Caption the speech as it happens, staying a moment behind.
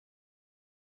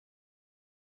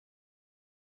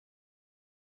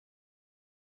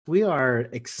We are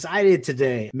excited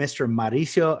today, Mr.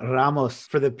 Mauricio Ramos,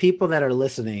 for the people that are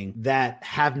listening that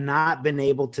have not been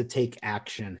able to take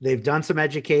action. They've done some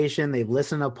education, they've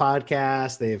listened to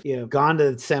podcasts, they've gone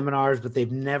to seminars, but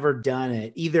they've never done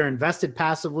it, either invested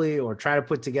passively or try to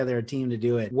put together a team to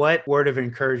do it. What word of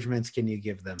encouragements can you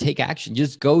give them? Take action.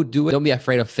 Just go do it. Don't be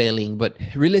afraid of failing. But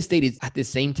real estate is at the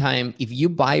same time, if you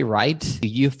buy right,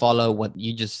 if you follow what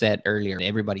you just said earlier,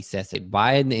 everybody says it,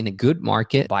 buy it in a good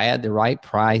market, buy at the right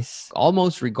price,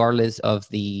 almost regardless of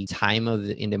the time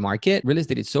in the market. Real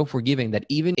estate is so forgiving that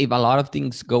even if a lot of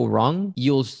things go wrong,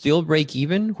 you'll still break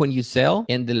even when you sell,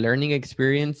 and the learning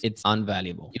experience, it's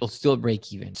invaluable. You'll still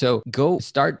break even. So go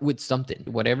start with something,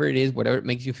 whatever it is, whatever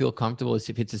makes you feel comfortable.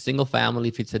 If it's a single family,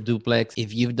 if it's a duplex,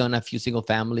 if you've done a few single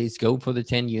families, go for the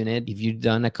 10 unit. If you've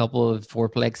done a couple of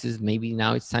fourplexes, maybe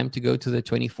now it's time to go to the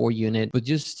 24 unit, but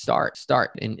just start.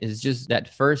 And it's just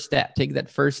that first step. Take that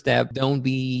first step. Don't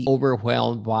be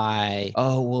overwhelmed by,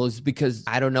 it's because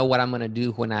I don't know what I'm going to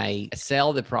do when I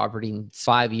sell the property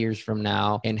 5 years from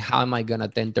now. And how am I going to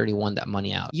 1031 that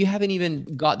money out? You haven't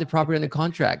even got the property under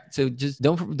contract. So just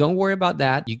don't worry about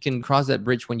that. You can cross that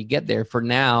bridge when you get there. For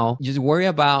now, just worry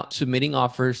about submitting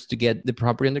offers to get the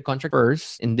property under contract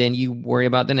first. And then you worry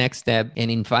about the next step.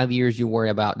 And in 5 years, you worry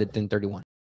about the 1031.